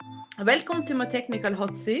Welcome to my technical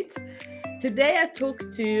hot seat. Today I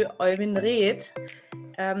talked to Øyvind Reed.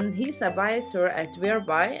 He's advisor at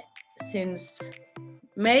Whereby since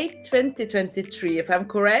May 2023, if I'm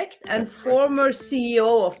correct, and former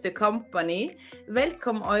CEO of the company.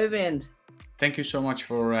 Welcome, Øyvind. Thank you so much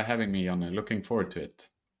for having me, Janne. Looking forward to it.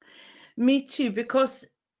 Me too, because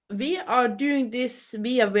we are doing this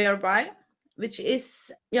via Whereby, which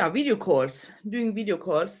is video calls,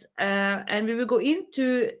 and we will go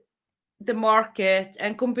into the market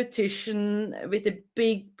and competition with the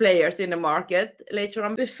big players in the market later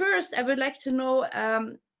on. But first, I would like to know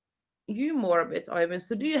you more a bit, Øyvind.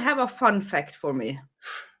 So do you have a fun fact for me?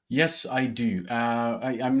 Yes, I do.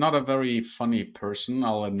 I'm not a very funny person,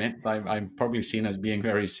 I'll admit. I'm probably seen as being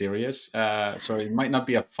very serious. So it might not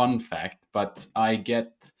be a fun fact, but I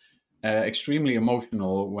get extremely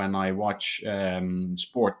emotional when I watch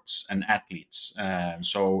sports and athletes.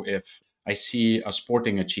 So if I see a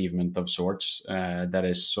sporting achievement of sorts that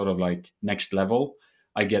is sort of like next level,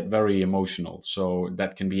 I get very emotional. So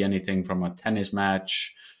that can be anything from a tennis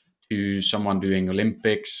match to someone doing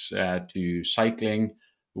Olympics to cycling,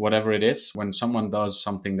 whatever it is. When someone does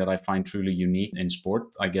something that I find truly unique in sport,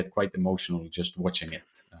 I get quite emotional just watching it.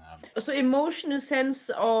 So emotional sense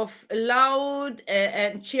of loud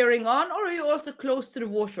and cheering on, or are you also close to the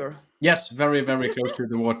water? Yes, very, very close to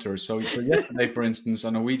the water. So yesterday, for instance,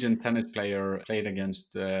 a Norwegian tennis player played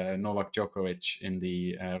against Novak Djokovic in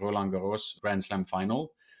the Roland Garros Grand Slam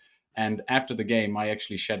final. And after the game, I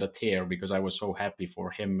actually shed a tear because I was so happy for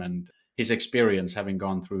him and his experience having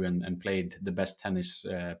gone through and played the best tennis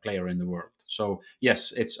player in the world. So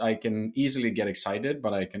yes, I can easily get excited,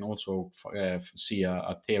 but I can also see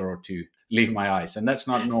a tear or two leave my eyes, and that's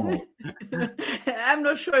not normal. I'm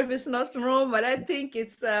not sure if it's not normal. I think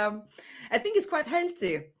it's quite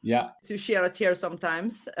healthy. Yeah, to share a tear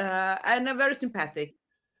sometimes, and very sympathetic.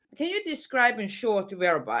 Can you describe in short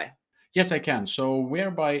Whereby? Yes, I can. So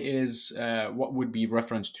Whereby is what would be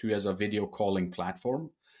referenced to as a video calling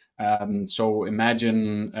platform. So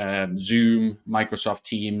imagine Zoom, Microsoft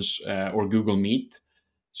Teams, or Google Meet.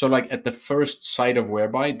 So like at the first sight of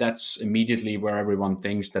Whereby, that's immediately where everyone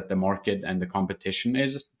thinks that the market and the competition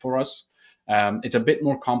is for us. It's a bit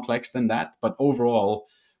more complex than that, but overall,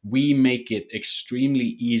 we make it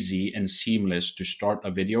extremely easy and seamless to start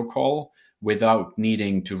a video call without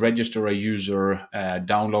needing to register a user,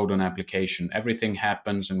 download an application. Everything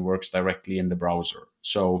happens and works directly in the browser.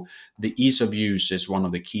 So the ease of use is one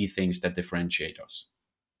of the key things that differentiate us.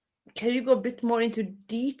 Can you go a bit more into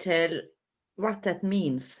detail what that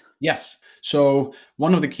means? Yes. So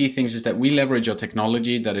one of the key things is that we leverage a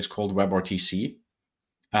technology that is called WebRTC,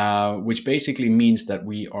 which basically means that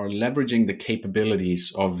we are leveraging the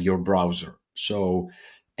capabilities of your browser. So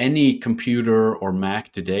any computer or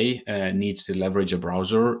Mac today needs to leverage a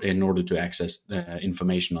browser in order to access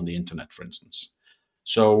information on the internet, for instance.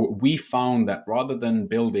 So we found that rather than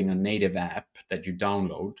building a native app that you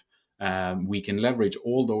download, we can leverage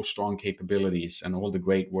all those strong capabilities and all the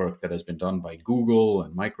great work that has been done by Google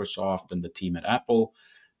and Microsoft and the team at Apple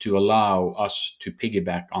to allow us to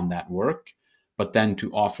piggyback on that work, but then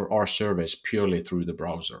to offer our service purely through the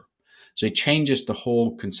browser. So it changes the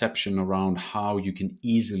whole conception around how you can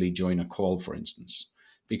easily join a call, for instance,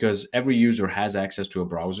 because every user has access to a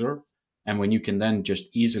browser. And when you can then just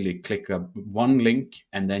easily click one link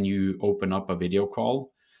and then you open up a video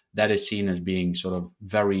call, that is seen as being sort of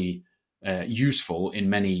very useful in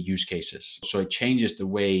many use cases. So it changes the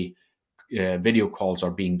way video calls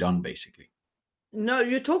are being done, basically. No,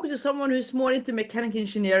 you're talking to someone who's more into mechanical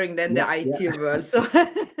engineering than the IT world. So,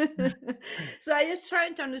 so I just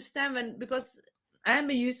trying to understand because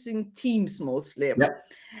I'm using Teams mostly,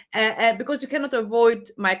 because you cannot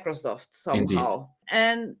avoid Microsoft somehow. Indeed.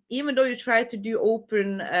 And even though you try to do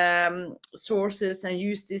open sources and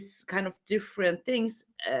use this kind of different things,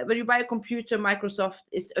 when you buy a computer, Microsoft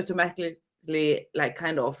is automatically like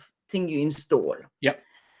kind of thing you install.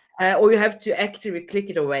 Or you have to actively click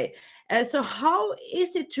it away. So how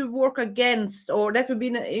is it to work against, or that would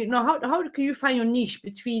be, how can you find your niche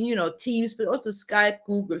between, Teams, but also Skype,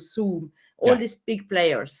 Google, Zoom, all these big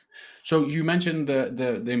players? So you mentioned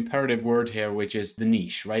the imperative word here, which is the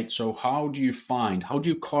niche, right? So how do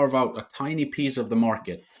you carve out a tiny piece of the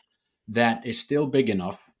market that is still big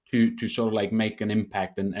enough to sort of like make an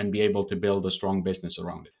impact and be able to build a strong business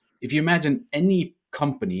around it? If you imagine any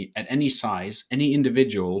company at any size, any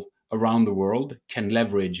individual around the world can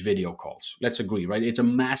leverage video calls. Let's agree, right? It's a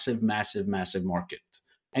massive, massive, massive market.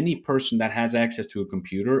 Any person that has access to a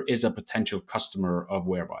computer is a potential customer of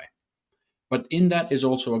Whereby. But in that is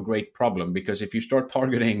also a great problem, because if you start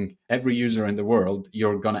targeting every user in the world,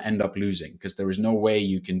 you're going to end up losing, because there is no way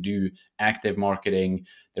you can do active marketing.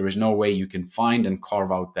 There is no way you can find and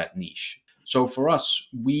carve out that niche. So for us,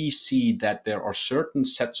 we see that there are certain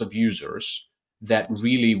sets of users that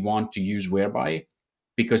really want to use Whereby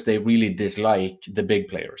because they really dislike the big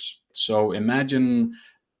players. So imagine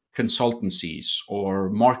consultancies or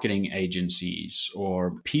marketing agencies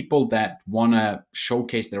or people that want to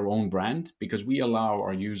showcase their own brand, because we allow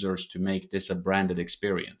our users to make this a branded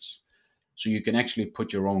experience. So you can actually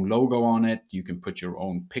put your own logo on it, you can put your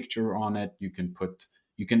own picture on it, you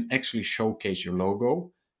can actually showcase your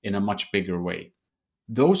logo in a much bigger way.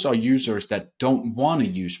 Those are users that don't want to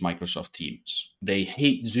use Microsoft Teams. They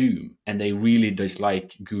hate Zoom and they really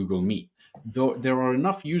dislike Google Meet. Though there are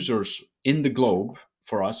enough users in the globe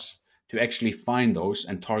for us to actually find those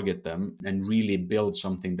and target them and really build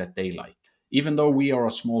something that they like. Even though we are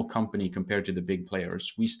a small company compared to the big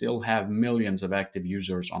players, we still have millions of active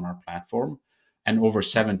users on our platform and over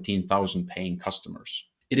 17,000 paying customers.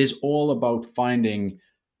 It is all about finding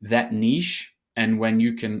that niche, and when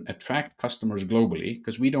you can attract customers globally,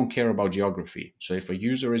 because we don't care about geography. So if a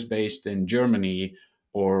user is based in Germany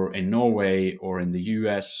or in Norway or in the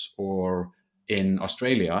US or in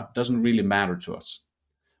Australia, doesn't really matter to us.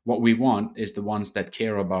 What we want is the ones that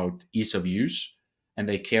care about ease of use, and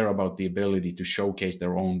they care about the ability to showcase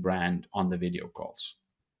their own brand on the video calls.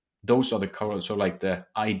 Those are the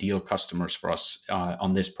ideal customers for us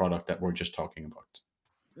on this product that we're just talking about.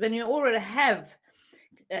 When you already have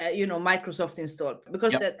Microsoft installed,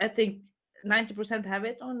 because Yep. I think 90% have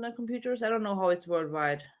it on the computers. I don't know how it's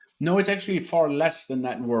worldwide. No, it's actually far less than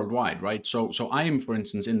that worldwide, right? So I am, for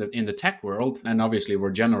instance, in the tech world, and obviously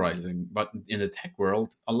we're generalizing, but in the tech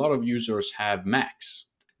world, a lot of users have Macs.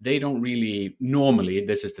 They don't really normally,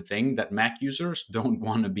 this is the thing, that Mac users don't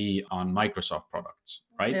want to be on Microsoft products,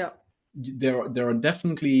 right? Yeah. There are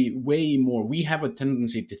definitely way more. We have a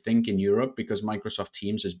tendency to think in Europe because Microsoft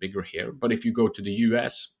Teams is bigger here. But if you go to the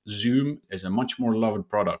US, Zoom is a much more loved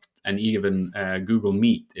product. And even Google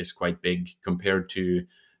Meet is quite big compared to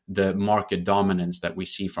the market dominance that we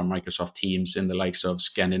see from Microsoft Teams in the likes of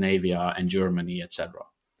Scandinavia and Germany, etc.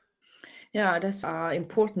 Yeah, that's an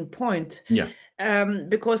important point. Yeah.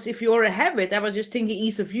 Because if you already have it, I was just thinking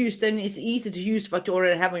ease of use, then it's easy to use what you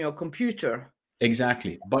already have on your computer.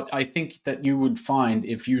 Exactly. But I think that you would find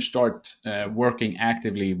if you start working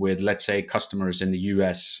actively with, let's say, customers in the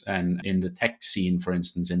US and in the tech scene, for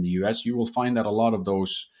instance, in the US, you will find that a lot of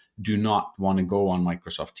those do not want to go on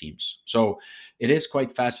Microsoft Teams. So it is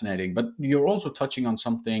quite fascinating. But you're also touching on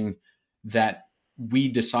something that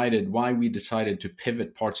why we decided to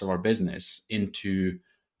pivot parts of our business into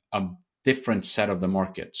a different set of the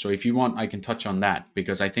market. So if you want, I can touch on that,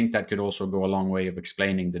 because I think that could also go a long way of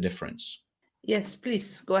explaining the difference. Yes,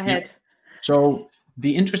 please go ahead. Yep. So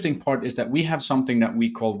the interesting part is that we have something that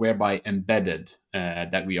we call Whereby Embedded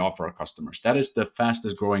that we offer our customers. That is the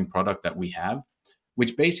fastest growing product that we have,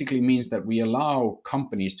 which basically means that we allow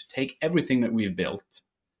companies to take everything that we've built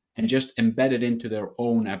and just embed it into their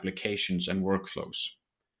own applications and workflows.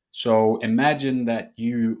 So imagine that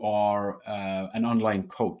you are an online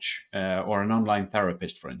coach or an online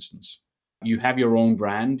therapist, for instance. You have your own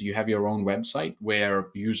brand, you have your own website where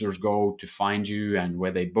users go to find you and where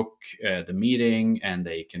they book the meeting and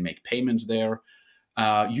they can make payments there.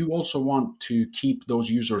 You also want to keep those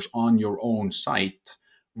users on your own site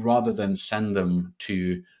rather than send them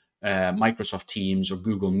to Microsoft Teams or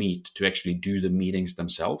Google Meet to actually do the meetings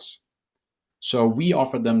themselves. So we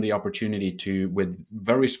offer them the opportunity to, with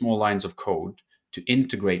very small lines of code, to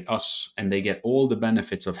integrate us, and they get all the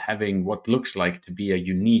benefits of having what looks like to be a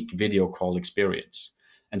unique video call experience.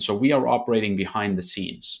 And so we are operating behind the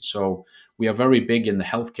scenes. So we are very big in the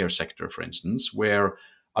healthcare sector, for instance, where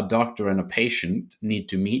a doctor and a patient need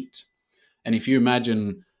to meet. And if you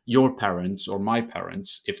imagine your parents or my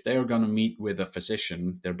parents, if they're going to meet with a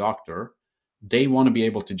physician, their doctor, they want to be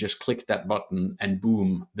able to just click that button and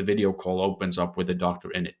boom, the video call opens up with the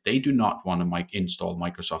doctor in it. They do not want to install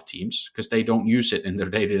Microsoft Teams because they don't use it in their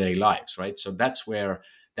day-to-day lives, right? So that's where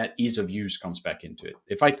that ease of use comes back into it.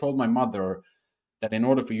 If I told my mother that in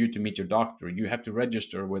order for you to meet your doctor, you have to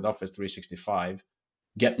register with Office 365,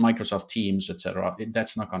 get Microsoft Teams, etc.,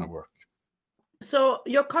 that's not going to work. So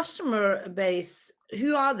your customer base,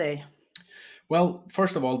 who are they? Well,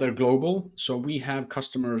 first of all, they're global. So we have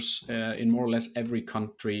customers in more or less every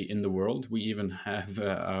country in the world. We even have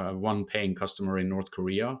one paying customer in North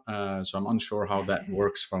Korea. So I'm unsure how that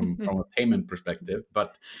works from a payment perspective.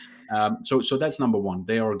 But so that's number one.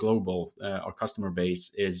 They are global. Our customer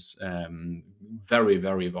base is very,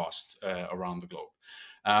 very vast around the globe.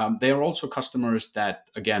 They are also customers that,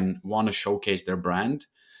 again, want to showcase their brand,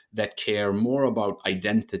 that care more about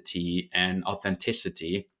identity and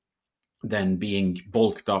authenticity than being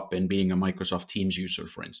bulked up and being a Microsoft Teams user,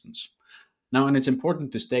 for instance. Now, and it's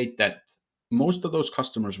important to state that most of those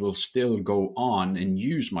customers will still go on and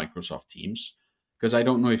use Microsoft Teams, because I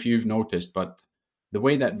don't know if you've noticed, but the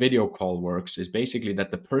way that video call works is basically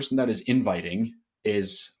that the person that is inviting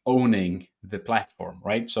is owning the platform,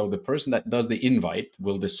 right? So the person that does the invite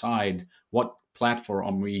will decide what platform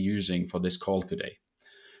are we using for this call today.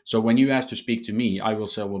 So when you ask to speak to me, I will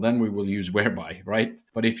say, well, then we will use Whereby, right?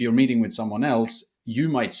 But if you're meeting with someone else, you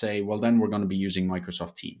might say, well, then we're going to be using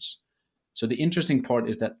Microsoft Teams. So the interesting part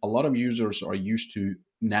is that a lot of users are used to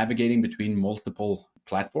navigating between multiple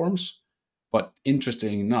platforms. But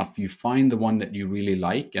interesting enough, you find the one that you really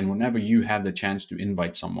like. And whenever you have the chance to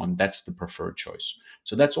invite someone, that's the preferred choice.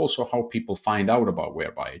 So that's also how people find out about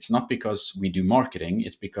Whereby. It's not because we do marketing.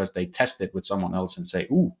 It's because they test it with someone else and say,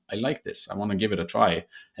 ooh, I like this. I want to give it a try.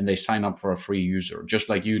 And they sign up for a free user, just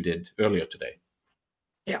like you did earlier today.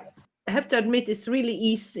 Yeah. I have to admit, it's really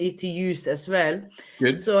easy to use as well.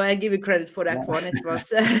 Good. So I give you credit for that one. It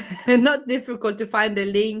was not difficult to find the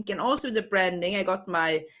link, and also the branding. I got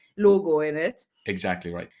my logo in it.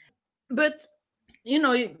 Exactly right. But,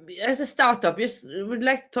 as a startup, just would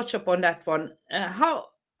like to touch upon that one.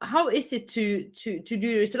 How is it to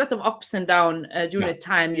do? It's a lot of ups and downs during the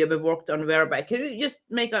time you have worked on Whereby. Can you just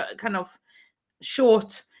make a kind of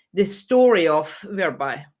short the story of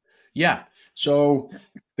Whereby? Yeah. So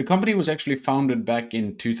the company was actually founded back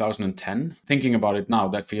in 2010. Thinking about it now,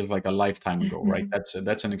 that feels like a lifetime ago, right?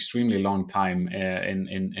 That's an extremely long time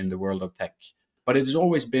in the world of tech. But it's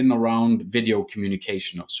always been around video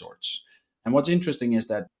communication of sorts. And what's interesting is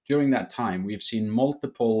that during that time, we've seen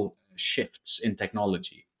multiple shifts in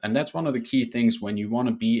technology. And that's one of the key things when you want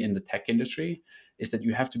to be in the tech industry, is that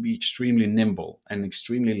you have to be extremely nimble and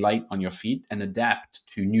extremely light on your feet and adapt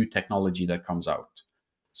to new technology that comes out.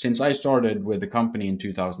 Since I started with the company in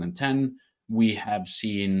 2010, we have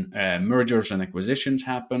seen mergers and acquisitions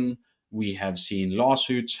happen. We have seen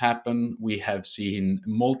lawsuits happen. We have seen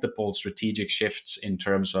multiple strategic shifts in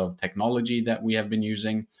terms of technology that we have been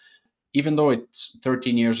using. Even though it's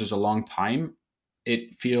 13 years is a long time,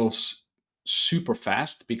 it feels super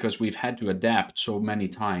fast because we've had to adapt so many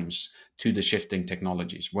times to the shifting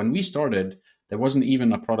technologies. When we started, there wasn't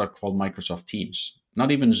even a product called Microsoft Teams.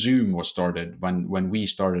 Not even Zoom was started when we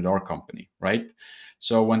started our company, right?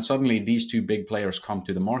 So when suddenly these two big players come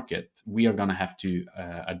to the market, we are going to have to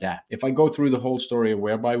adapt. If I go through the whole story of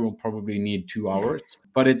Whereby, we'll probably need 2 hours.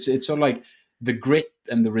 But it's sort of like the grit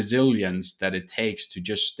and the resilience that it takes to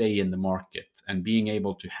just stay in the market and being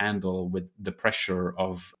able to handle with the pressure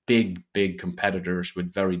of big competitors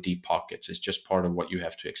with very deep pockets is just part of what you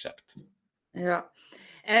have to accept. Yeah.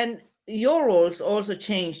 And your roles also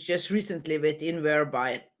changed just recently within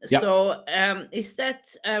Whereby. Yep. So is that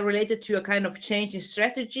related to a kind of change in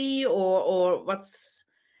strategy or what's...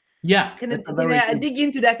 Yeah. Can I dig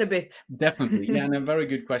into that a bit? Definitely. Yeah, and a very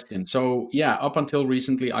good question. So yeah, up until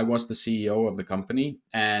recently, I was the CEO of the company,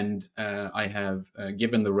 and I have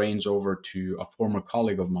given the reins over to a former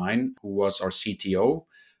colleague of mine who was our CTO,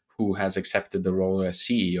 who has accepted the role as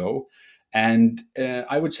CEO. And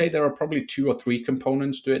I would say there are probably 2 or 3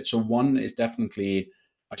 components to it. So one is definitely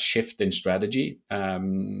a shift in strategy.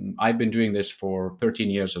 I've been doing this for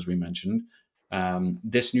 13 years, as we mentioned.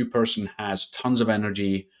 This new person has tons of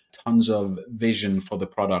energy, tons of vision for the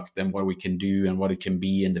product and what we can do and what it can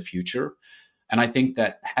be in the future. And I think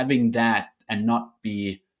that having that and not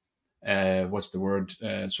be,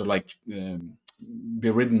 be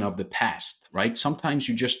ridden of the past, right? Sometimes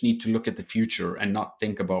you just need to look at the future and not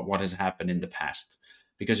think about what has happened in the past.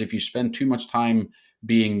 Because if you spend too much time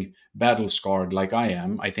being battle scarred like I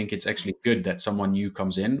am, I think it's actually good that someone new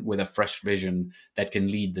comes in with a fresh vision that can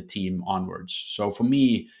lead the team onwards. So for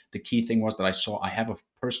me, the key thing was that I saw I have a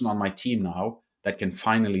person on my team now that can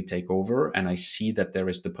finally take over, and I see that there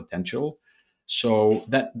is the potential. So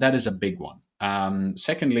that is a big one.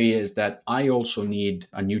 Secondly, is that I also need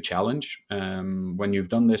a new challenge. When you've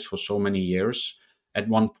done this for so many years, at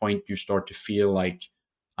one point you start to feel like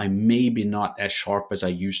I'm maybe not as sharp as I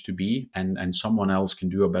used to be, and someone else can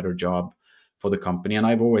do a better job for the company. And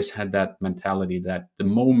I've always had that mentality that the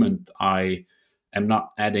moment I am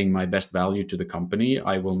not adding my best value to the company,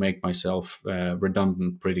 I will make myself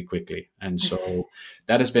redundant pretty quickly. And so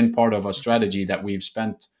that has been part of a strategy that we've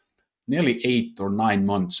spent nearly 8 or 9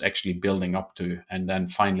 months actually building up to, and then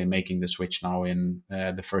finally making the switch now in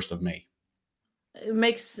the 1st of May. It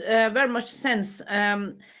makes very much sense,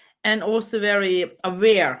 and also very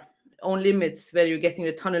aware own limits, where you're getting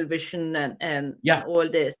the tunnel vision and all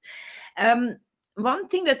this. One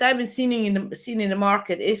thing that I've been seeing in the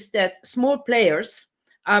market is that small players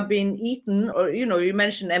are being eaten, or you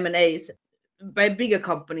mentioned M&As, by bigger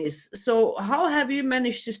companies. So how have you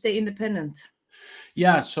managed to stay independent?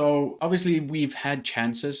 Yeah, so obviously we've had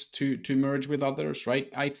chances to merge with others, right?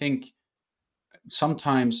 I think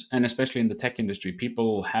sometimes, and especially in the tech industry,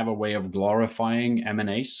 people have a way of glorifying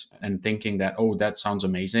M&As and thinking that, oh, that sounds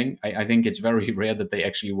amazing. I think it's very rare that they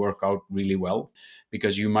actually work out really well,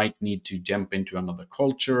 because you might need to jump into another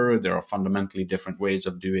culture. There are fundamentally different ways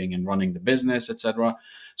of doing and running the business, etc.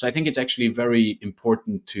 So I think it's actually very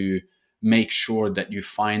important to make sure that you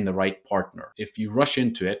find the right partner. If you rush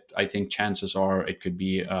into it, I think chances are it could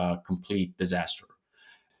be a complete disaster.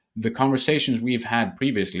 The conversations we've had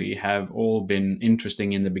previously have all been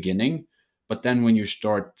interesting in the beginning, but then when you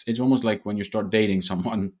start, it's almost like when you start dating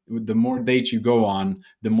someone, the more dates you go on,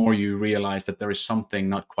 the more you realize that there is something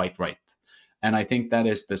not quite right. And I think that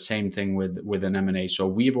is the same thing with an M&A. So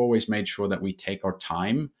we've always made sure that we take our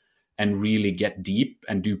time and really get deep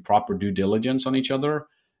and do proper due diligence on each other.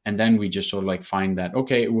 And then we just sort of like find that,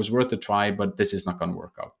 okay, it was worth a try, but this is not going to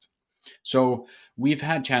work out. So we've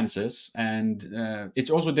had chances, and it's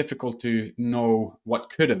also difficult to know what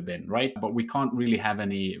could have been, right? But we can't really have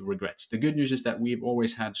any regrets. The good news is that we've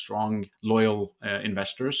always had strong, loyal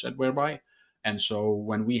investors at Whereby. And so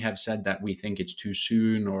when we have said that we think it's too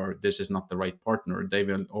soon or this is not the right partner, they've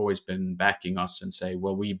always been backing us and say,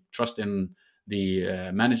 well, we trust in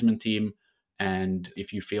the management team. And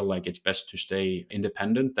if you feel like it's best to stay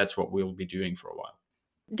independent, that's what we'll be doing for a while.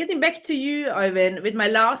 Getting back to you, Øyvind, with my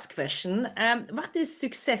last question, what is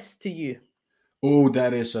success to you? Oh,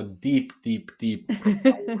 that is a deep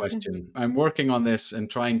question. I'm working on this and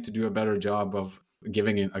trying to do a better job of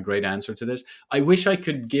giving a great answer to this. I wish I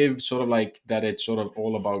could give sort of like that it's sort of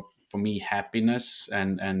all about, for me, happiness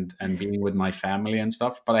and being with my family and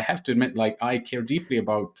stuff. But I have to admit, like, I care deeply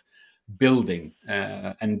about building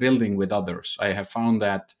and building with others. I have found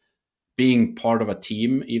that being part of a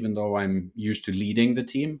team, even though I'm used to leading the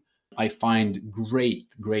team, I find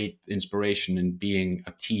great inspiration in being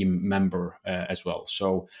a team member as well.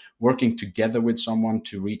 So working together with someone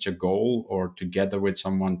to reach a goal or together with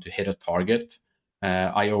someone to hit a target,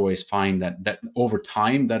 I always find that over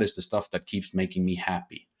time, that is the stuff that keeps making me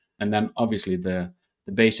happy. And then obviously the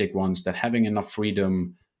basic ones, that having enough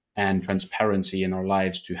freedom and transparency in our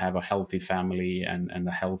lives to have a healthy family and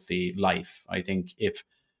a healthy life. I think if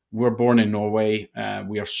we're born in Norway,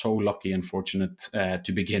 we are so lucky and fortunate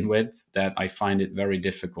to begin with, that I find it very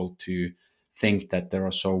difficult to think that there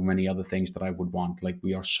are so many other things that I would want. Like,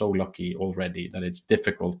 we are so lucky already that it's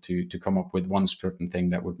difficult to come up with one certain thing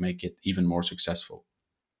that would make it even more successful.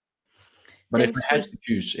 But if I had to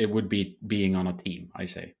choose, it would be being on a team, I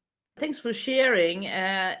say. Thanks for sharing.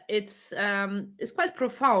 It's quite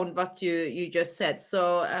profound what you just said.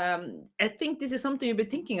 So I think this is something you've been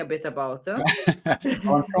thinking a bit about. Huh?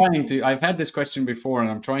 I'm trying to. I've had this question before, and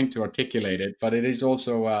I'm trying to articulate it. But it is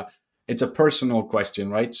also it's a personal question,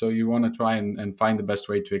 right? So you want to try and find the best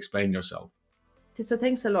way to explain yourself. So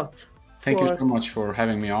thanks a lot. Thank you so much for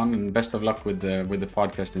having me on, and best of luck with the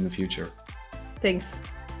podcast in the future. Thanks.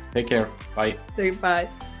 Take care. Bye. Bye.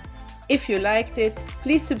 If you liked it,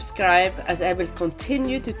 please subscribe, as I will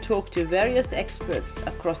continue to talk to various experts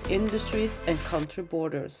across industries and country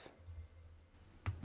borders.